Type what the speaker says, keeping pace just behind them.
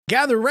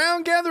Gather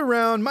round, gather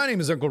round. My name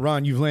is Uncle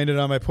Ron. You've landed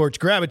on my porch.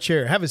 Grab a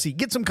chair, have a seat,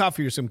 get some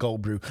coffee or some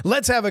cold brew.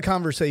 Let's have a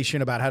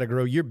conversation about how to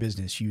grow your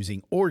business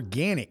using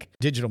organic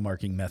digital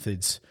marketing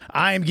methods.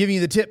 I am giving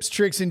you the tips,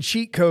 tricks, and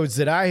cheat codes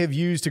that I have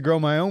used to grow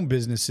my own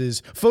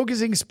businesses,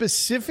 focusing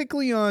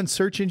specifically on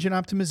search engine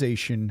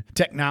optimization,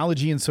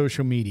 technology, and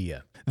social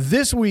media.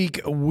 This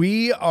week,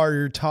 we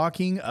are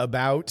talking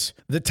about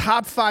the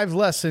top 5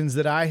 lessons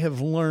that I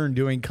have learned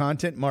doing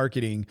content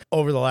marketing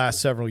over the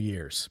last several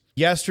years.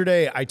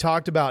 Yesterday, I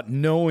talked about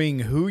knowing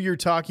who you're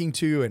talking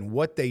to and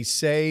what they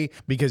say,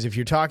 because if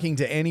you're talking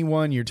to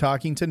anyone, you're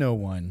talking to no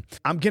one.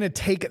 I'm going to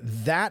take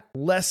that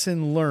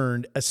lesson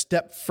learned a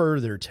step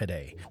further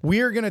today. We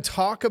are going to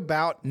talk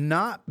about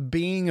not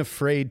being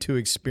afraid to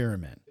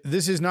experiment.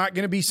 This is not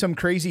going to be some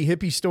crazy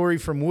hippie story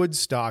from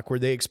Woodstock where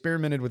they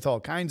experimented with all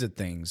kinds of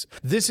things.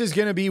 This is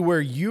going to be where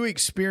you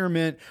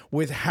experiment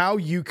with how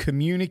you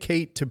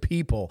communicate to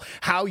people,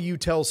 how you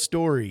tell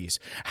stories,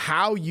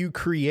 how you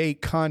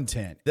create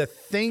content. The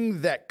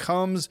thing that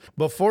comes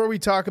before we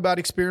talk about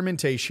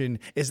experimentation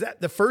is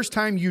that the first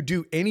time you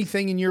do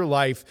anything in your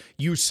life,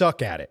 you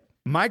suck at it.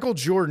 Michael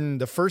Jordan,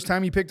 the first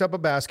time he picked up a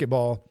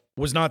basketball,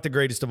 was not the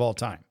greatest of all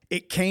time.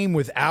 It came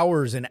with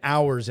hours and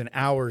hours and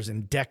hours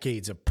and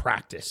decades of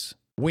practice.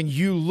 When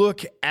you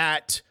look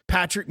at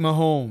Patrick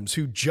Mahomes,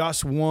 who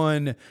just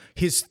won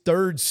his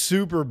 3rd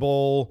Super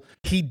Bowl,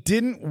 he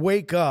didn't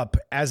wake up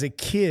as a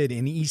kid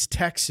in East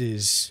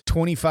Texas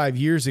 25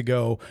 years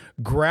ago,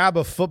 grab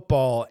a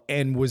football,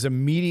 and was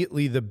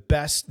immediately the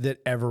best that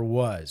ever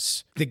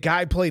was. The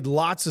guy played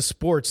lots of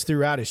sports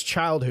throughout his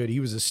childhood. He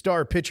was a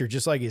star pitcher,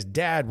 just like his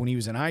dad when he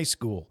was in high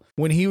school.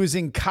 When he was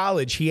in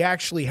college, he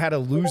actually had a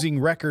losing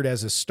record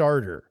as a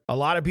starter. A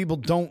lot of people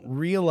don't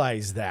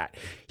realize that.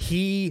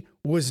 He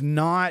was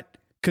not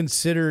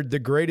considered the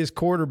greatest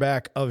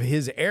quarterback of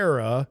his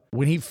era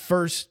when he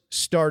first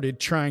started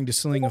trying to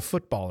sling a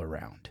football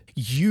around.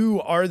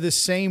 You are the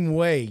same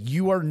way.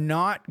 You are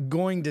not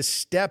going to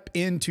step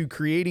into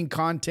creating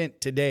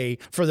content today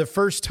for the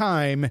first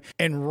time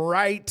and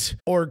write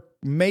or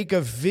make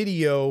a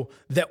video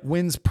that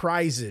wins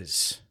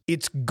prizes.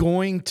 It's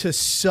going to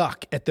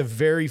suck at the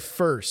very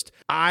first.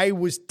 I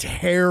was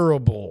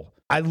terrible.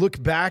 I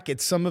look back at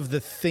some of the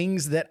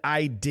things that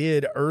I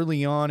did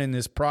early on in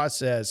this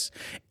process,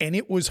 and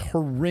it was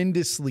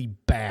horrendously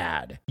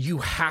bad. You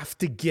have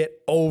to get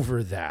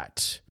over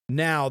that.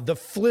 Now, the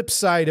flip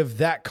side of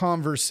that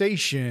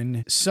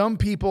conversation, some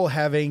people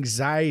have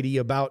anxiety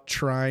about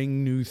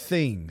trying new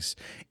things.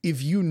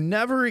 If you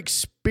never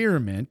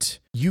experiment,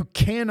 you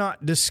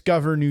cannot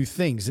discover new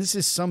things. This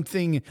is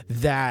something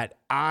that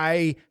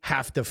I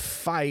have to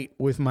fight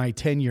with my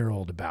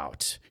 10-year-old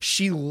about.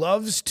 She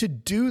loves to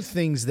do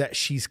things that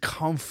she's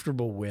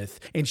comfortable with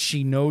and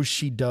she knows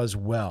she does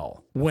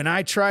well. When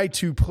I try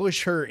to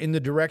push her in the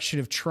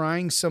direction of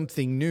trying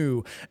something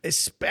new,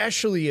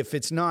 especially if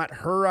it's not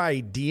her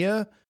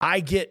idea, I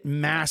get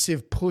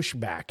massive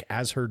pushback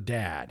as her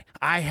dad.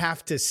 I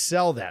have to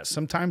sell that.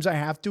 Sometimes I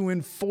have to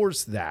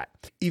enforce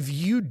that. If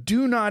you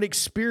do not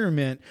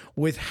experiment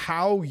with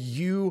how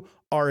you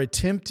are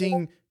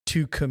attempting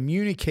to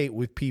communicate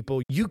with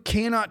people, you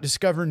cannot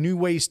discover new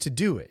ways to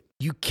do it.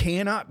 You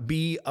cannot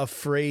be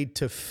afraid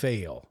to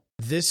fail.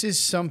 This is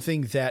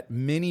something that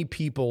many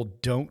people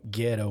don't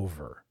get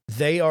over.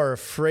 They are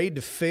afraid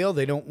to fail.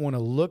 They don't want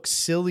to look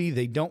silly.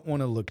 They don't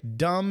want to look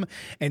dumb.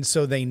 And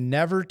so they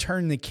never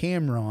turn the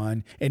camera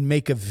on and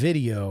make a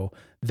video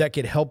that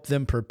could help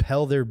them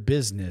propel their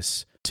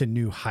business to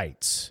new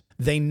heights.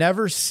 They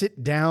never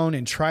sit down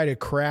and try to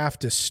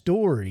craft a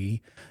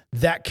story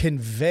that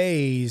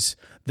conveys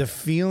the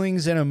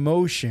feelings and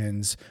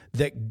emotions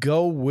that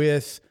go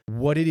with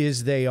what it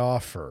is they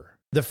offer.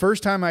 The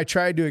first time I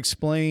tried to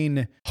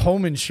explain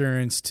home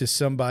insurance to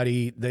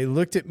somebody, they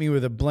looked at me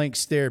with a blank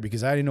stare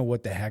because I didn't know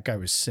what the heck I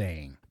was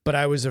saying. But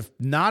I was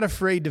not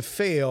afraid to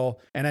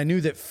fail, and I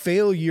knew that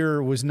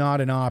failure was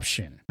not an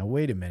option. Now,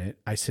 wait a minute.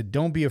 I said,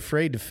 don't be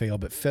afraid to fail,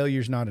 but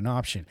failure's not an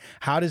option.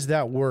 How does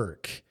that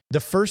work?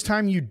 The first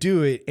time you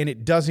do it and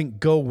it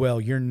doesn't go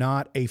well, you're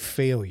not a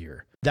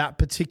failure. That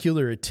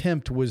particular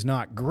attempt was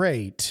not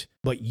great,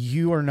 but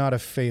you are not a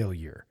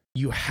failure.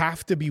 You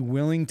have to be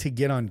willing to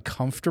get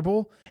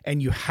uncomfortable,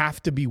 and you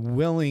have to be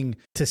willing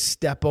to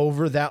step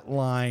over that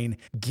line,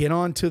 get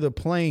onto the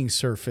playing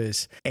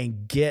surface,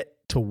 and get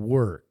to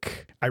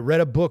work. I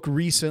read a book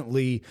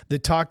recently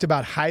that talked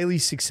about highly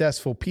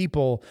successful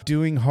people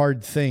doing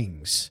hard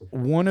things.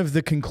 One of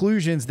the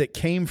conclusions that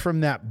came from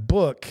that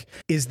book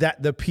is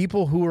that the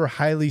people who were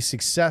highly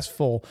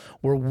successful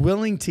were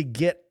willing to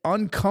get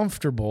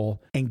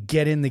uncomfortable and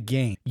get in the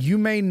game. You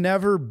may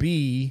never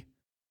be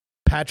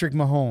Patrick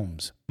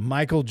Mahomes,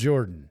 Michael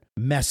Jordan,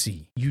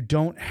 Messi. You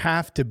don't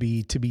have to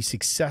be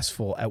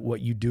successful at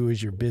what you do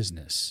as your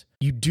business.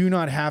 You do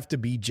not have to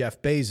be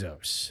Jeff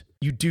Bezos.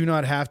 You do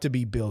not have to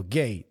be Bill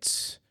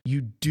Gates. You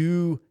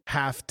do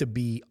have to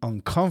be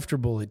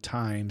uncomfortable at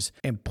times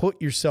and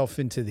put yourself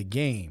into the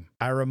game.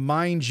 I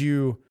remind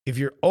you, if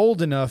you're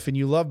old enough and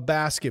you love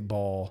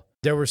basketball,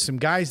 There were some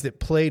guys that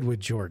played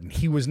with Jordan.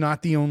 He was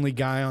not the only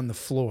guy on the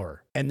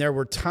floor. And there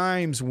were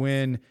times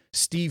when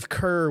Steve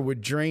Kerr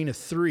would drain a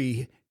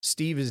three.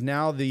 Steve is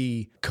now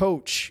the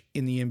coach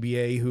in the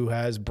NBA who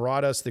has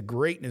brought us the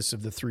greatness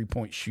of the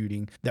three-point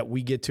shooting that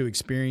we get to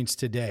experience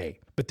today.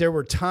 But there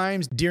were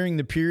times during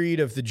the period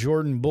of the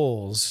Jordan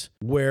Bulls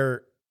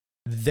where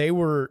they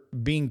were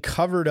being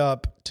covered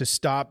up to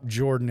stop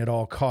Jordan at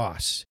all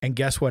costs. And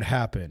guess what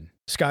happened?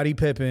 Scottie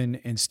Pippen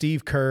and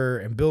Steve Kerr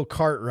and Bill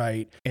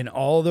Cartwright and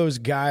all those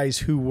guys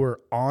who were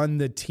on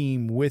the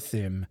team with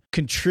him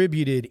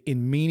contributed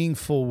in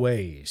meaningful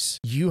ways.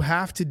 You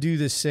have to do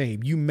the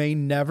same. You may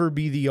never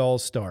be the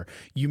all-star.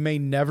 You may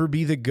never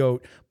be the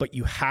GOAT, but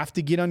you have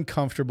to get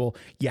uncomfortable.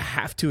 You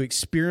have to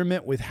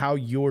experiment with how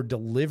you're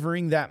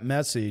delivering that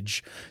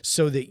message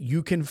so that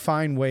you can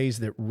find ways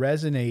that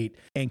resonate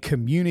and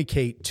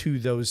communicate to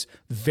those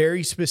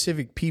very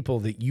specific people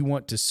that you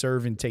want to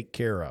serve and take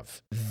care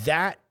of.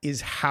 That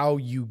is how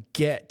you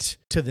get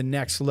to the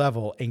next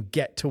level and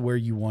get to where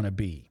you want to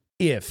be.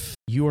 If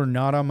you are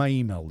not on my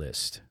email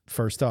list,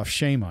 first off,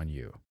 shame on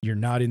you. You're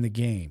not in the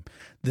game.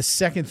 The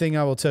second thing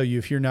I will tell you,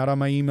 if you're not on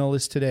my email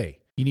list today,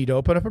 you need to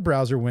open up a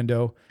browser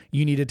window.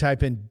 You need to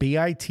type in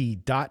bit.ly/porch,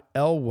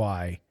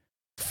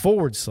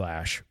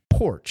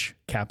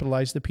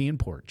 capitalize the P in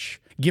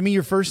porch. Give me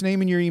your first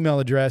name and your email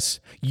address.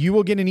 You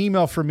will get an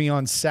email from me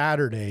on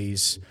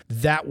Saturdays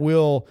that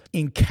will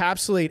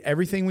encapsulate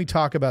everything we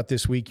talk about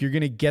this week. You're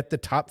going to get the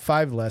top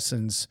 5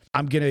 lessons.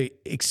 I'm going to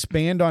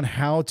expand on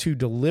how to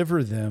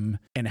deliver them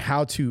and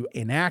how to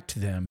enact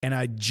them. And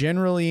I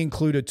generally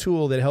include a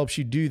tool that helps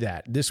you do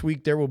that. This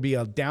week, there will be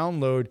a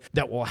download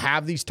that will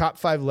have these top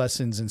 5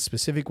 lessons in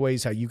specific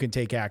ways how you can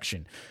take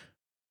action.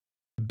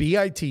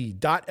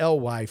 bit.ly/porch.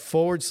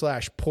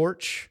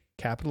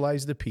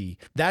 Capitalize the P.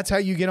 That's how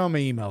you get on my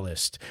email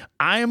list.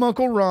 I am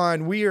Uncle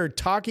Ron. We are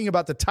talking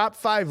about the top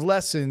 5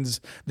 lessons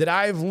that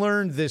I've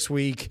learned this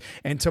week.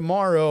 And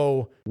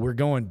tomorrow, we're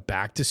going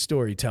back to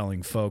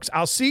storytelling, folks.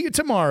 I'll see you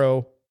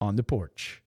tomorrow on the porch.